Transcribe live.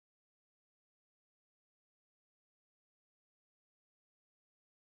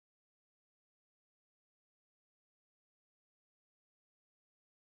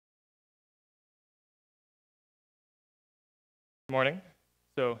Good morning.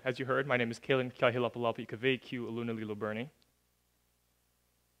 So, as you heard, my name is Kalan Birnie.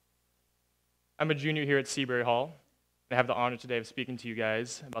 I'm a junior here at Seabury Hall, and I have the honor today of speaking to you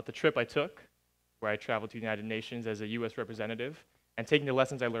guys about the trip I took, where I traveled to the United Nations as a US representative, and taking the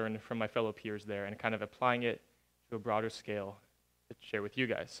lessons I learned from my fellow peers there and kind of applying it to a broader scale to share with you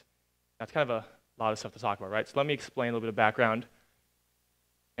guys. That's kind of a lot of stuff to talk about, right? So let me explain a little bit of background.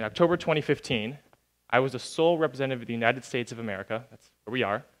 In October 2015, I was the sole representative of the United States of America, that's where we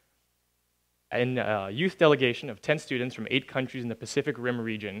are, in a youth delegation of 10 students from 8 countries in the Pacific Rim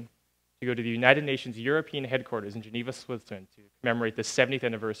region to go to the United Nations European headquarters in Geneva, Switzerland to commemorate the 70th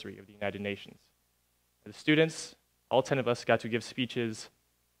anniversary of the United Nations. The students, all 10 of us, got to give speeches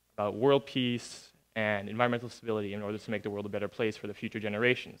about world peace and environmental stability in order to make the world a better place for the future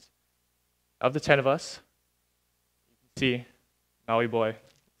generations. Of the 10 of us, you can see Maui boy,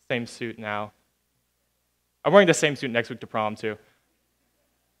 same suit now. I'm wearing the same suit next week to prom, too.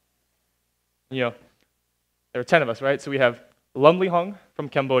 You know, there are 10 of us, right? So we have Lumli Hong from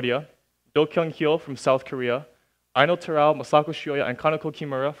Cambodia, Do Kyung Hyul from South Korea, Aino Terao, Masako Shioya, and Kaneko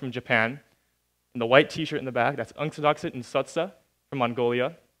Kimura from Japan. And the white t-shirt in the back, that's Ungsadaksit and Sotsa from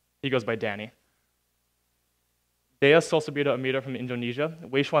Mongolia. He goes by Danny. Dea Solsabita Amira from Indonesia,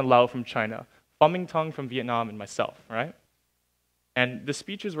 Wei Xuan Lau from China, Pham Tong from Vietnam, and myself, right? And the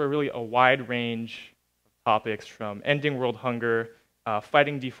speeches were really a wide range topics from ending world hunger,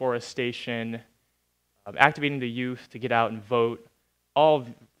 fighting deforestation, activating the youth to get out and vote, all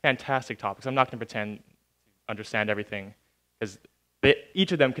fantastic topics. I'm not going to pretend to understand everything, because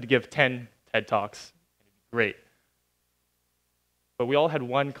each of them could give 10 TED Talks. It'd be great. But we all had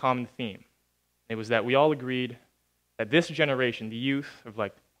one common theme. It was that we all agreed that this generation, the youth of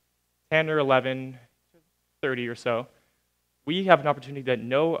like 10 or 11, 30 or so, we have an opportunity that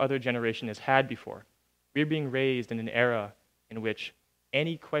no other generation has had before. We're being raised in an era in which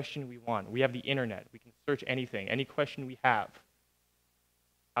any question we want, we have the internet, we can search anything, any question we have,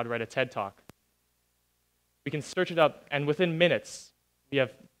 how to write a TED Talk. We can search it up, and within minutes, we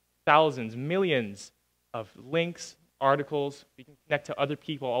have thousands, millions of links, articles. We can connect to other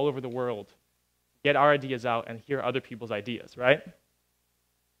people all over the world, get our ideas out, and hear other people's ideas, right?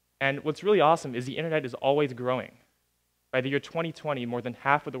 And what's really awesome is the internet is always growing. By the year 2020, more than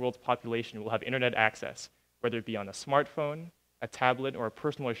half of the world's population will have internet access, whether it be on a smartphone, a tablet, or a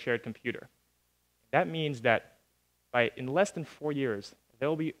personal or shared computer. That means that in less than 4 years, there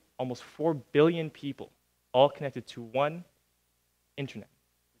will be almost 4 billion people all connected to one internet.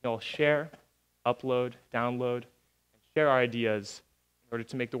 They'll share, upload, download, and share our ideas in order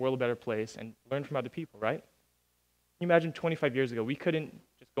to make the world a better place and learn from other people, right? Can you imagine 25 years ago, we couldn't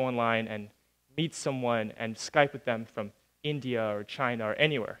just go online and meet someone and Skype with them from India or China or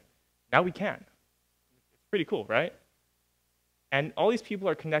anywhere. Now we can. It's pretty cool, right? And all these people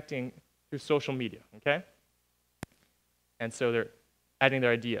are connecting through social media, okay? And so they're adding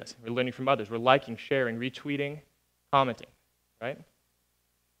their ideas. We're learning from others. We're liking, sharing, retweeting, commenting, right?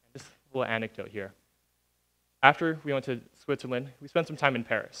 And just a little anecdote here. After we went to Switzerland, we spent some time in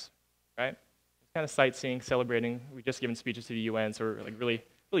Paris, right? Kind of sightseeing, celebrating. We'd just given speeches to the UN, so we're like really,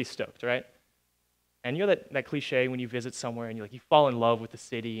 really stoked, right? And you know that cliche when you visit somewhere and you fall in love with the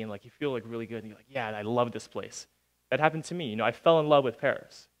city and you feel really good and you're like, yeah, I love this place. That happened to me. You know, I fell in love with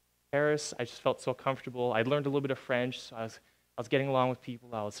Paris. Paris, I just felt so comfortable. I learned a little bit of French, so I was getting along with people.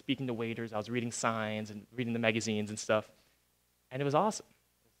 I was speaking to waiters. I was reading signs and reading the magazines and stuff. And it was awesome.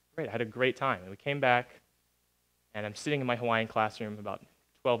 It was great. I had a great time. And we came back, and I'm sitting in my Hawaiian classroom about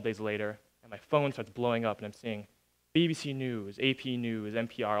 12 days later, and my phone starts blowing up, and I'm seeing BBC News, AP News,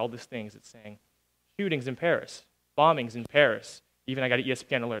 NPR, all these things. It's saying, shootings in Paris, bombings in Paris. Even I got an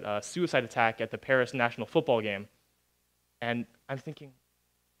ESPN alert, a suicide attack at the Paris national football game. And I'm thinking,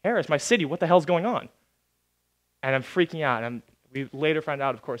 Paris, my city, what the hell's going on? And I'm freaking out. And we later found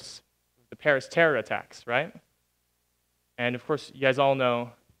out, of course, the Paris terror attacks, right? And of course, you guys all know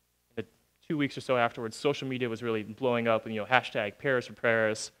that 2 weeks or so afterwards, social media was really blowing up and, hashtag Paris for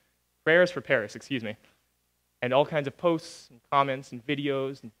Paris, prayers for Paris, excuse me. And all kinds of posts and comments and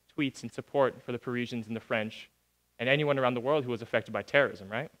videos and tweets and support for the Parisians and the French and anyone around the world who was affected by terrorism,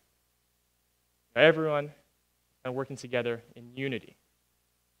 right? Everyone kind of working together in unity.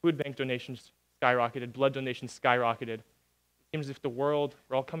 Food bank donations skyrocketed, blood donations skyrocketed. It seems as if we're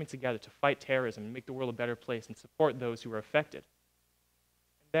all coming together to fight terrorism and make the world a better place and support those who were affected.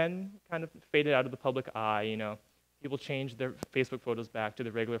 And then kind of faded out of the public eye, People changed their Facebook photos back to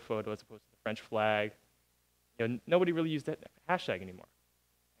the regular photo as opposed to the French flag. Nobody really used that hashtag anymore.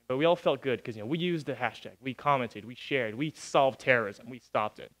 But we all felt good because we used the hashtag, we commented, we shared, we solved terrorism, we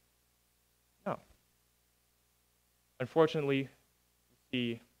stopped it. No. Unfortunately,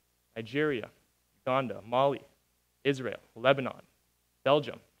 see Nigeria, Uganda, Mali, Israel, Lebanon,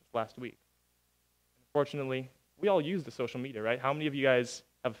 Belgium, just last week. Unfortunately, we all use the social media, right? How many of you guys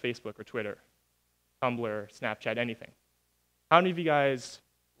have Facebook or Twitter, Tumblr, Snapchat, anything? How many of you guys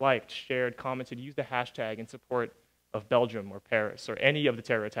liked, shared, commented, used the hashtag in support of Belgium or Paris or any of the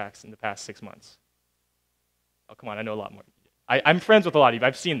terror attacks in the past 6 months? Oh, come on, I know a lot more. I'm friends with a lot of you.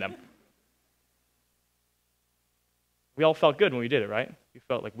 I've seen them. We all felt good when we did it, right? We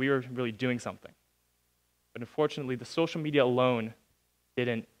felt like we were really doing something. But unfortunately, the social media alone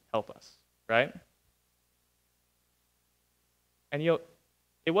didn't help us, right? And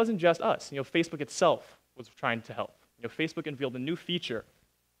it wasn't just us. Facebook itself was trying to help. Facebook unveiled a new feature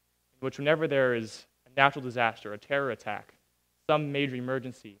in which whenever there is a natural disaster, a terror attack, some major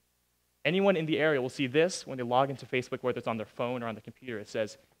emergency, anyone in the area will see this when they log into Facebook, whether it's on their phone or on their computer. It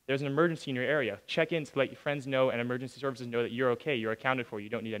says, there's an emergency in your area. Check in to let your friends know and emergency services know that you're okay, you're accounted for, you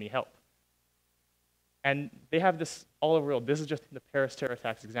don't need any help. And they have this all over the world. This is just the Paris terror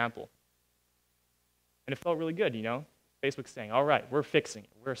attacks example. And it felt really good, Facebook's saying, all right, we're fixing it.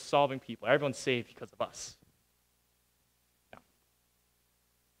 We're solving people. Everyone's safe because of us. No.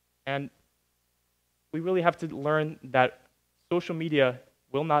 And we really have to learn that social media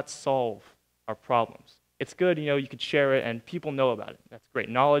will not solve our problems. It's good, you could share it and people know about it. That's great.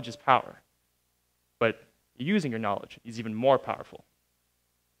 Knowledge is power. But using your knowledge is even more powerful,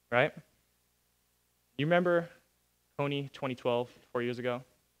 right? You remember Coney 2012, 4 years ago?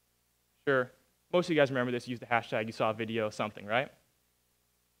 Sure. Most of you guys remember this. You used the hashtag, you saw a video, something, right?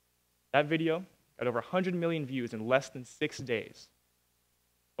 That video got over 100 million views in less than 6 days.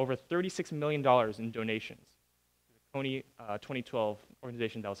 Over $36 million in donations. The Coney 2012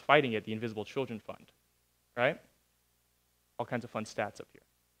 organization that was fighting it, the Invisible Children Fund, right? All kinds of fun stats up here.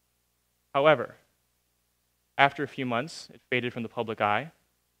 However, after a few months, it faded from the public eye.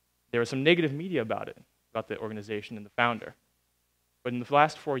 There was some negative media about it, about the organization and the founder. But in the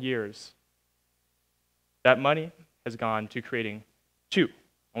last 4 years, that money has gone to creating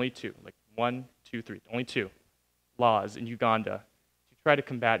only two, only two laws in Uganda to try to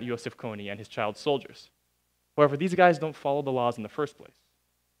combat Yosef Kony and his child soldiers. However, these guys don't follow the laws in the first place.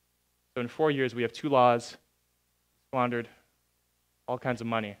 So in 4 years, we have 2 laws, squandered all kinds of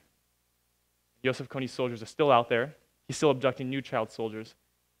money. Yosef Kony's soldiers are still out there. He's still abducting new child soldiers.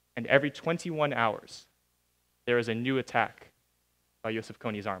 And every 21 hours, there is a new attack by Yosef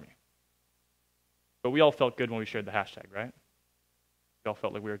Kony's army. But we all felt good when we shared the hashtag, right? We all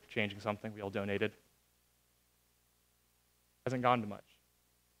felt like we were changing something. We all donated. Hasn't gone to much.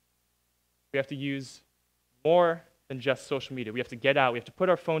 We have to use more than just social media. We have to get out. We have to put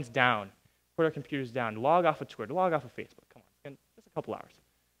our phones down, put our computers down, log off of Twitter, log off of Facebook. Come on, just a couple hours.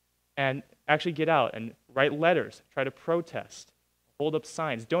 And actually get out and write letters, try to protest, hold up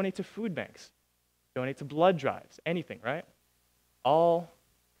signs, donate to food banks, donate to blood drives, anything, right? All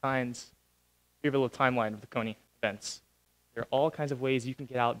kinds. We have a little timeline of the Kony events. There are all kinds of ways you can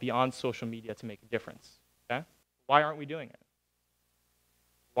get out beyond social media to make a difference, okay? Why aren't we doing it?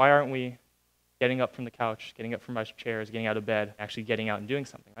 Why aren't we getting up from the couch, getting up from our chairs, getting out of bed, actually getting out and doing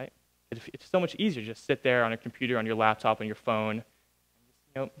something, right? It's so much easier to just sit there on a computer, on your laptop, on your phone,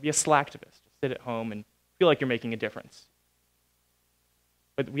 and just, be a slacktivist. Just sit at home and feel like you're making a difference.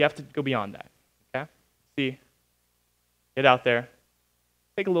 But we have to go beyond that, okay? See, get out there,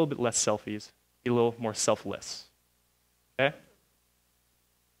 take a little bit less selfies, be a little more selfless, okay?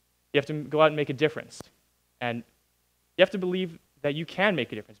 You have to go out and make a difference. And you have to believe that you can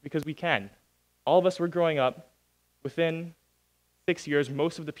make a difference, because we can. All of us were growing up. Within 6 years,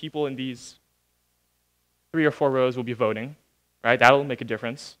 most of the people in these 3 or 4 rows will be voting, right? That'll make a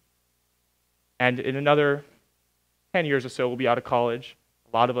difference. And in another 10 years or so, we'll be out of college.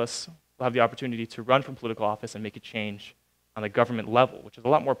 A lot of us will have the opportunity to run for political office and make a change on the government level, which is a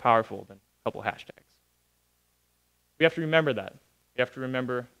lot more powerful than a couple hashtags. We have to remember that. We have to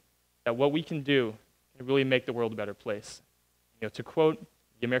remember that what we can do can really make the world a better place. To quote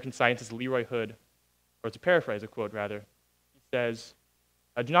the American scientist Leroy Hood, or to paraphrase a quote rather, he says,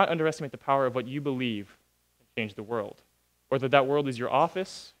 "Do not underestimate the power of what you believe can change the world. Whether that world is your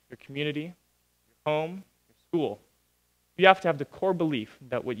office, your community, your home, your school. You have to have the core belief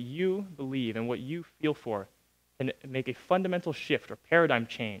that what you believe and what you feel for can make a fundamental shift or paradigm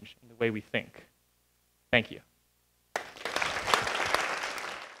change in the way we think." Thank you.